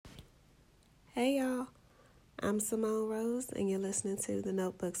Hey y'all, I'm Simone Rose, and you're listening to the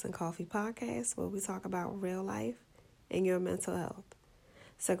Notebooks and Coffee podcast, where we talk about real life and your mental health.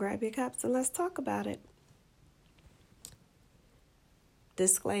 So grab your cups and let's talk about it.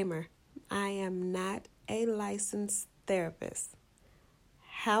 Disclaimer, I am not a licensed therapist.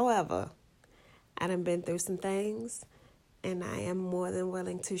 However, I done been through some things, and I am more than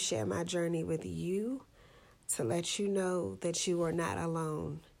willing to share my journey with you to let you know that you are not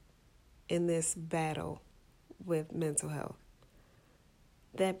alone in this battle with mental health.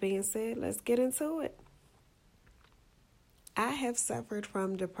 That being said, let's get into it. I have suffered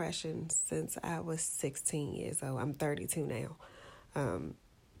from depression since I was 16 years old. I'm 32 now.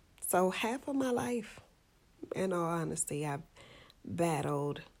 So half of my life, in all honesty, I've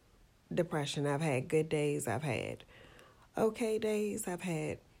battled depression. I've had good days. I've had okay days. I've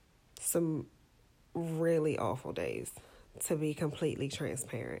had some really awful days, to be completely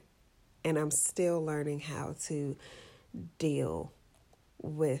transparent. And I'm still learning how to deal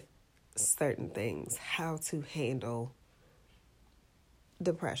with certain things, how to handle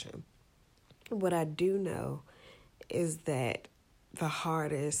depression. What I do know is that the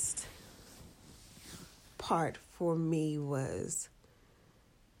hardest part for me was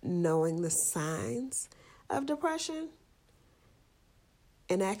knowing the signs of depression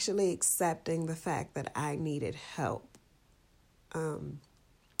and actually accepting the fact that I needed help.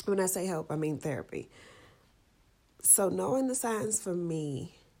 When I say help, I mean therapy. So knowing the signs for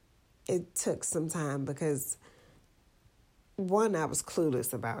me, it took some time because, one, I was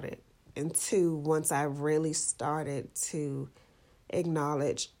clueless about it. And two, once I really started to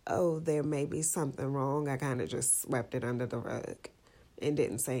acknowledge, there may be something wrong, I kind of just swept it under the rug and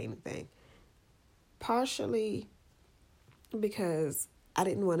didn't say anything. Partially because I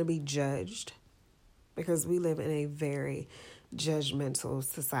didn't want to be judged, because we live in a very judgmental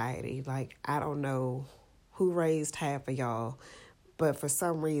society. Like, I don't know who raised half of y'all, but for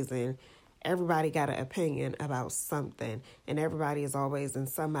some reason, everybody got an opinion about something, and everybody is always in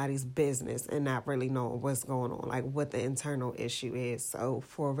somebody's business and not really knowing what's going on, like what the internal issue is. So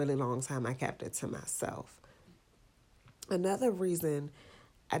for a really long time, I kept it to myself. Another reason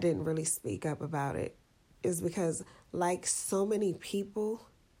I didn't really speak up about it is because, like so many people,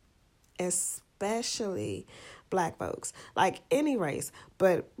 especially Black folks, like any race,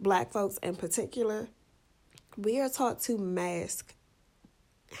 but Black folks in particular, we are taught to mask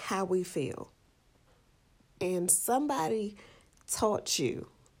how we feel. And somebody taught you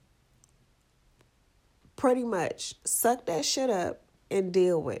pretty much suck that shit up and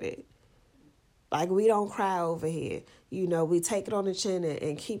deal with it. Like, we don't cry over here. We take it on the chin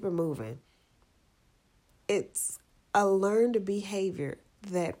and keep it moving. It's a learned behavior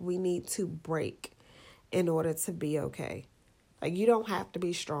that we need to break in order to be okay. Like, you don't have to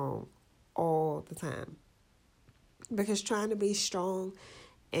be strong all the time. Because trying to be strong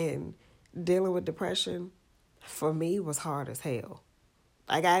and dealing with depression, for me, was hard as hell.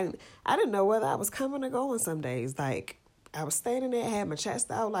 Like, I didn't know whether I was coming or going some days. Like, I was standing there, had my chest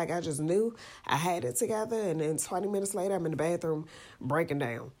out, like I just knew I had it together. And then 20 minutes later, I'm in the bathroom breaking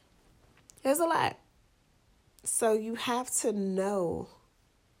down. It's a lot. So you have to know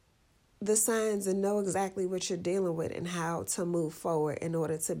the signs and know exactly what you're dealing with and how to move forward in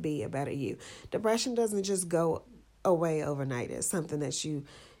order to be a better you. Depression doesn't just go away overnight. It's something that you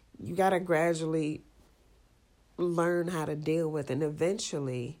got to gradually learn how to deal with, and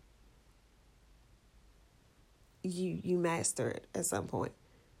eventually you master it at some point.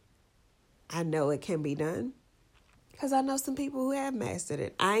 I know it can be done because I know some people who have mastered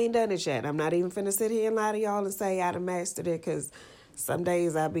it. I ain't done it yet. I'm not even finna sit here and lie to y'all and say I done mastered it, because some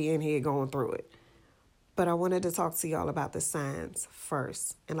days I be in here going through it. But I wanted to talk to y'all about the signs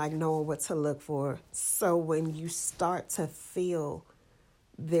first, and like knowing what to look for. So when you start to feel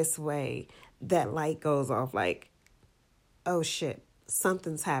this way, that light goes off, like, oh shit,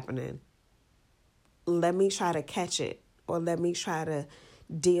 something's happening. Let me try to catch it, or let me try to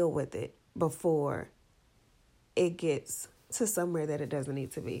deal with it before it gets to somewhere that it doesn't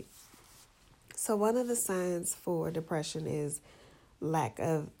need to be. So one of the signs for depression is lack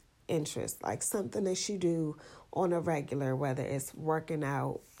of interest, like something that you do on a regular, whether it's working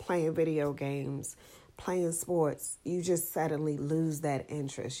out, playing video games, playing sports, you just suddenly lose that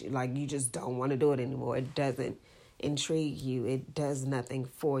interest. You just don't want to do it anymore. It doesn't intrigue you. It does nothing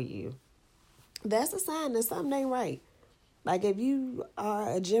for you. That's a sign that something ain't right. Like, if you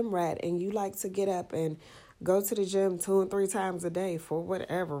are a gym rat and you like to get up and go to the gym 2 and 3 times a day for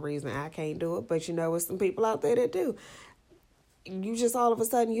whatever reason, I can't do it, but there's some people out there that do. You just all of a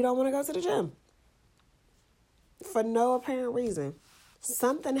sudden, you don't want to go to the gym for no apparent reason.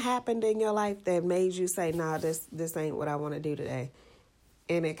 Something happened in your life that made you say, nah, this ain't what I want to do today.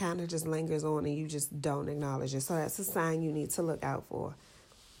 And it kind of just lingers on and you just don't acknowledge it. So that's a sign you need to look out for.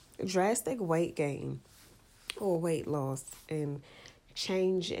 Drastic weight gain or weight loss and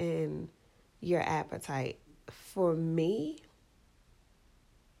change in your appetite. For me,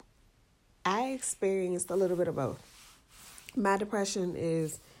 I experienced a little bit of both. My depression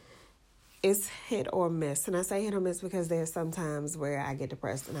it's hit or miss. And I say hit or miss because there's some times where I get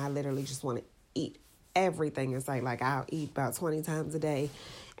depressed and I literally just want to eat everything in sight. Like I'll eat about 20 times a day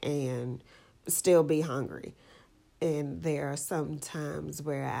and still be hungry. And there are some times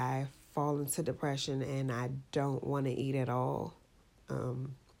where I fall into depression and I don't want to eat at all.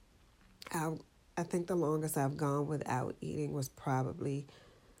 I think the longest I've gone without eating was probably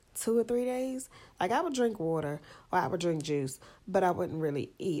 2 or 3 days. Like I would drink water or I would drink juice, but I wouldn't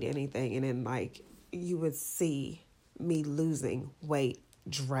really eat anything. And then like you would see me losing weight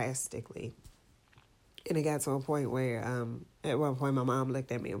drastically. And it got to a point where at one point my mom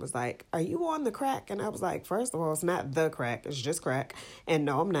looked at me and was like, are you on the crack? And I was like, first of all, it's not the crack. It's just crack. And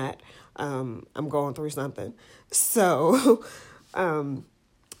no, I'm not. I'm going through something. So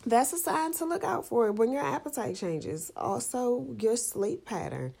that's a sign to look out for when your appetite changes. Also, your sleep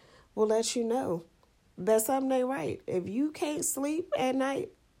pattern will let you know that something ain't right. If you can't sleep at night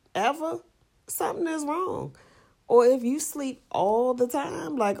ever, something is wrong. Or if you sleep all the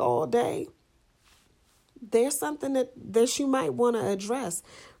time, like all day, there's something that you might want to address.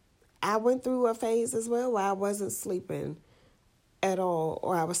 I went through a phase as well where I wasn't sleeping at all,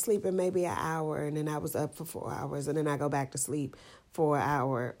 or I was sleeping maybe an hour and then I was up for 4 hours and then I go back to sleep for an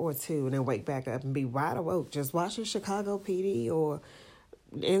hour or two and then wake back up and be wide awake just watching Chicago PD or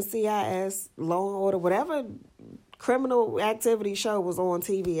NCIS, Law and Order, whatever criminal activity show was on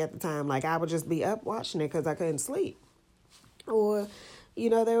TV at the time. Like I would just be up watching it because I couldn't sleep. Or,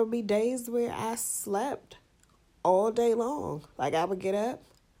 there would be days where I slept all day long. Like I would get up,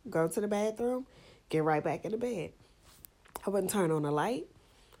 go to the bathroom, get right back in the bed. I wouldn't turn on the light.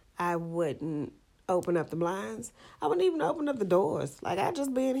 I wouldn't open up the blinds. I wouldn't even open up the doors. Like I'd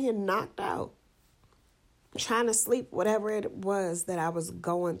just be in here knocked out, trying to sleep whatever it was that I was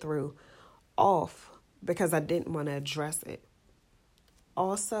going through off because I didn't want to address it.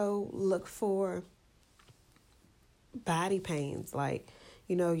 Also, look for body pains. Like,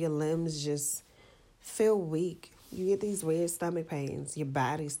 your limbs just feel weak. You get these weird stomach pains. Your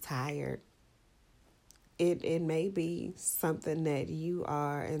body's tired. It may be something that you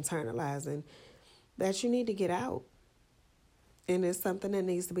are internalizing that you need to get out. And it's something that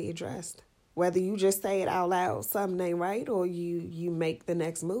needs to be addressed. Whether you just say it out loud, something ain't right, or you make the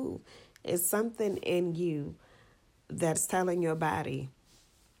next move. It's something in you that's telling your body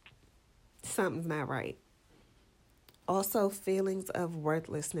something's not right. Also, feelings of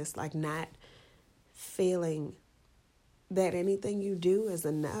worthlessness, like not feeling that anything you do is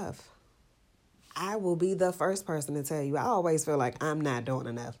enough. I will be the first person to tell you, I always feel like I'm not doing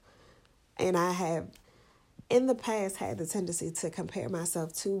enough. And I have, in the past, had the tendency to compare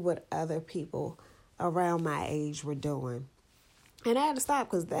myself to what other people around my age were doing. And I had to stop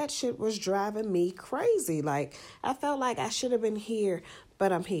because that shit was driving me crazy. Like, I felt like I should have been here,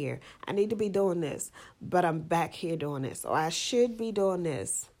 but I'm here. I need to be doing this, but I'm back here doing this. Or I should be doing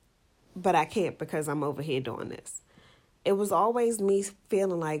this, but I can't because I'm over here doing this. It was always me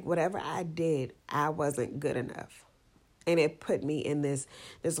feeling like whatever I did, I wasn't good enough. And it put me in this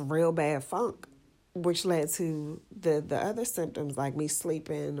real bad funk, which led to the other symptoms like me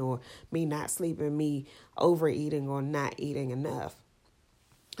sleeping or me not sleeping, me overeating or not eating enough.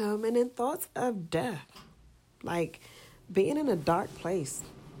 And then thoughts of death, like being in a dark place,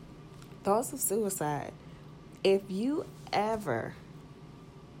 thoughts of suicide. If you ever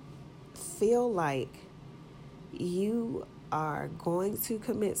feel like you are going to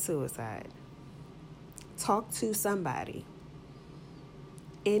commit suicide, talk to somebody,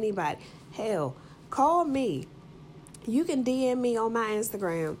 anybody. Hell, call me. You can DM me on my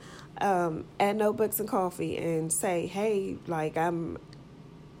Instagram at Notebooks and Coffee and say, hey, like I'm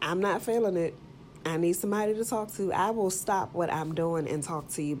not feeling it. I need somebody to talk to. I will stop what I'm doing and talk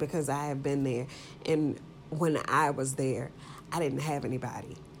to you because I have been there. And when I was there, I didn't have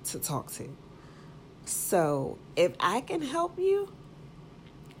anybody to talk to. So if I can help you,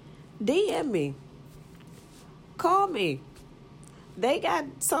 DM me. Call me. They got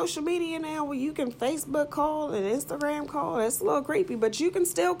social media now where you can Facebook call and Instagram call. It's a little creepy, but you can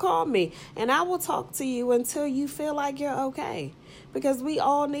still call me and I will talk to you until you feel like you're okay, because we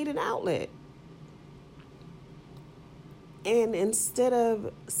all need an outlet. And instead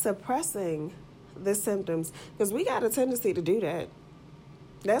of suppressing the symptoms, because we got a tendency to do that.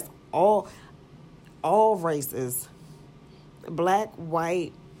 That's all races. Black,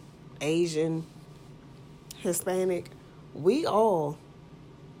 white, Asian, Hispanic. We all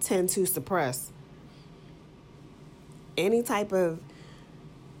tend to suppress any type of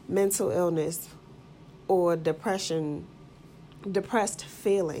mental illness or depressed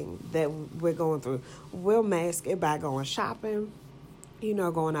feeling that we're going through. We'll mask it by going shopping,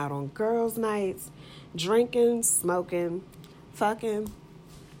 going out on girls' nights, drinking, smoking, fucking,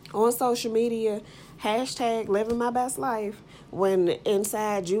 on social media, hashtag living my best life, when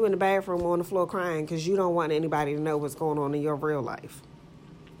inside you in the bathroom on the floor crying because you don't want anybody to know what's going on in your real life.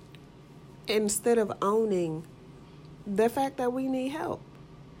 Instead of owning the fact that we need help.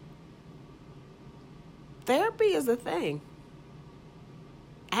 Therapy is a thing.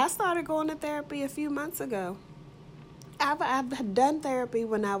 I started going to therapy a few months ago. I've done therapy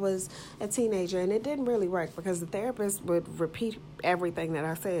when I was a teenager, and it didn't really work because the therapist would repeat everything that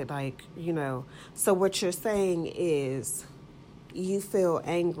I said. So what you're saying is you feel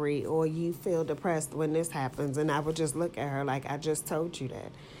angry or you feel depressed when this happens. And I would just look at her like, I just told you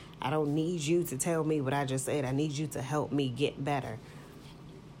that. I don't need you to tell me what I just said. I need you to help me get better.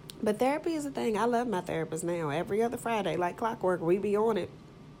 But therapy is a thing. I love my therapist now. Every other Friday, like clockwork, we be on it.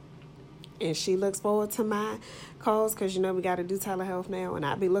 And she looks forward to my calls because, we got to do telehealth now. And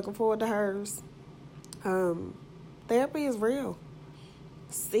I be looking forward to hers. Therapy is real.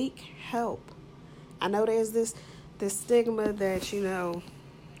 Seek help. I know there's this stigma that,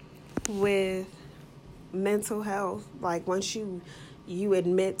 with mental health, like once you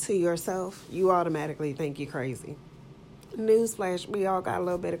admit to yourself, you automatically think you're crazy. Newsflash, we all got a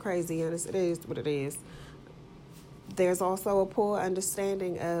little bit of crazy in us. It is what it is. There's also a poor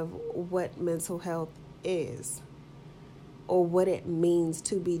understanding of what mental health is or what it means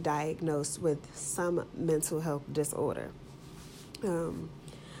to be diagnosed with some mental health disorder.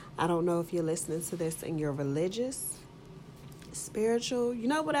 I don't know if you're listening to this and you're religious, spiritual,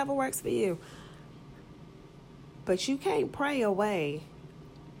 whatever works for you. But you can't pray away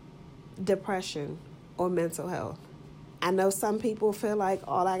depression or mental health. I know some people feel like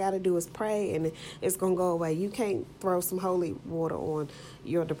all I got to do is pray and it's going to go away. You can't throw some holy water on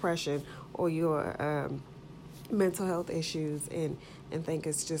your depression or your mental health issues and think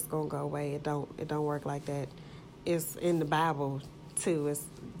it's just going to go away. It don't work like that. It's in the Bible too. It's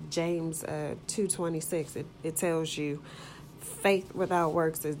James 2:26. It tells you faith without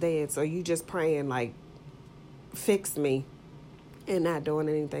works is dead. So you just praying like, fix me, and not doing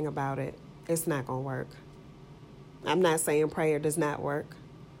anything about it. It's not going to work. I'm not saying prayer does not work.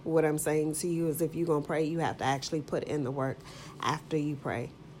 What I'm saying to you is if you're going to pray, you have to actually put in the work after you pray.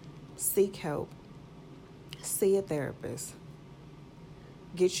 Seek help. See a therapist.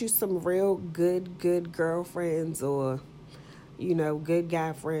 Get you some real good girlfriends or, good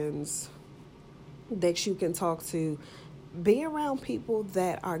guy friends that you can talk to. Be around people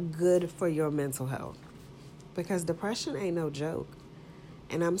that are good for your mental health. Because depression ain't no joke.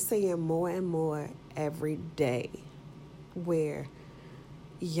 And I'm seeing more and more every day where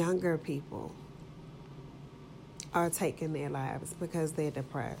younger people are taking their lives because they're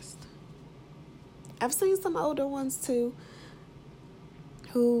depressed. I've seen some older ones too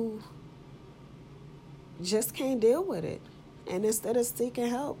who just can't deal with it. And instead of seeking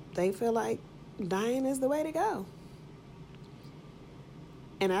help, they feel like dying is the way to go.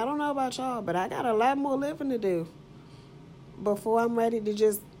 And I don't know about y'all, but I got a lot more living to do before I'm ready to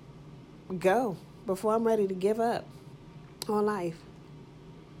just go, before I'm ready to give up on life.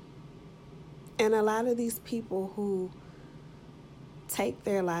 And a lot of these people who take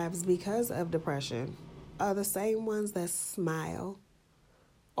their lives because of depression are the same ones that smile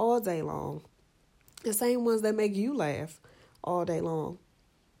all day long, the same ones that make you laugh all day long.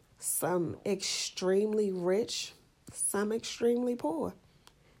 Some extremely rich, some extremely poor.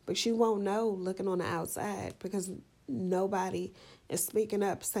 But you won't know looking on the outside because nobody is speaking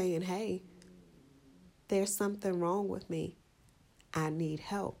up saying, hey, there's something wrong with me. I need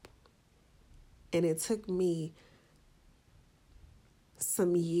help. And it took me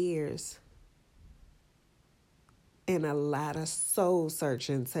some years and a lot of soul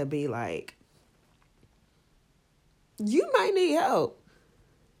searching to be like, you might need help.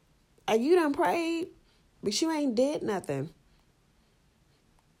 And you done prayed, but you ain't did nothing.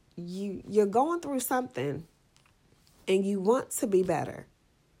 You're going through something and you want to be better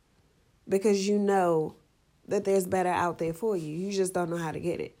because you know that there's better out there for you. You just don't know how to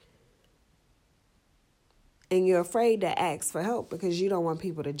get it. And you're afraid to ask for help because you don't want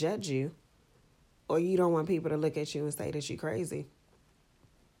people to judge you or you don't want people to look at you and say that you're crazy.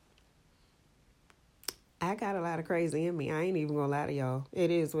 I got a lot of crazy in me. I ain't even gonna lie to y'all.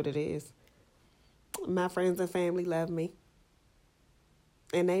 It is what it is. My friends and family love me.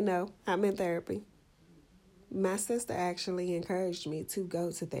 And they know I'm in therapy. My sister actually encouraged me to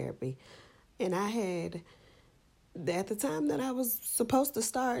go to therapy. And I had, at the time that I was supposed to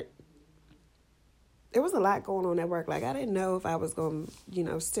start, there was a lot going on at work. Like, I didn't know if I was going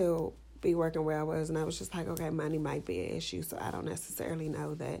to, still be working where I was. And I was just like, okay, money might be an issue. So I don't necessarily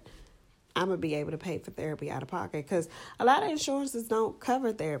know that I'm going to be able to pay for therapy out of pocket. Because a lot of insurances don't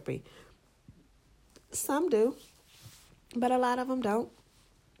cover therapy. Some do, but a lot of them don't.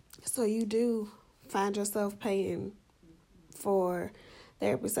 So you do find yourself paying for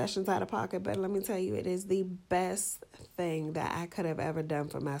therapy sessions out of pocket. But let me tell you, it is the best thing that I could have ever done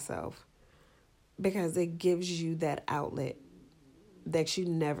for myself. Because it gives you that outlet that you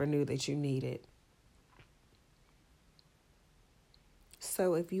never knew that you needed.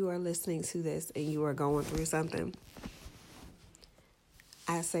 So if you are listening to this and you are going through something,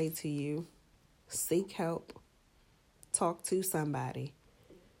 I say to you, seek help. Talk to somebody.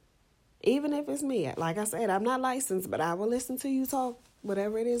 Even if it's me. Like I said, I'm not licensed, but I will listen to you talk,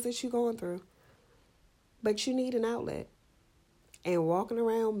 whatever it is that you're going through. But you need an outlet. And walking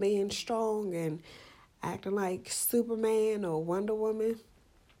around being strong and acting like Superman or Wonder Woman,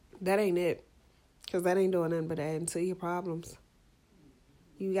 that ain't it. Because that ain't doing nothing but adding to your problems.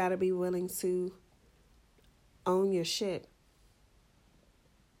 You got to be willing to own your shit.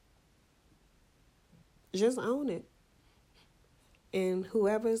 Just own it. And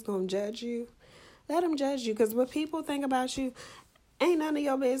whoever is going to judge you, let them judge you. Because what people think about you ain't none of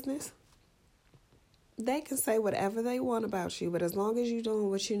your business. They can say whatever they want about you, but as long as you're doing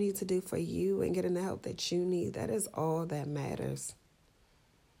what you need to do for you and getting the help that you need, that is all that matters.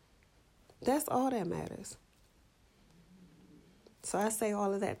 That's all that matters. So I say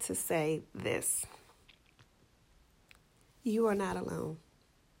all of that to say this. You are not alone.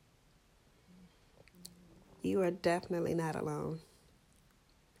 You are definitely not alone.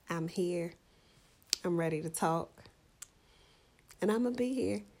 I'm here. I'm ready to talk. And I'm going to be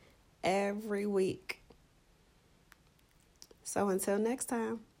here every week. So until next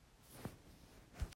time.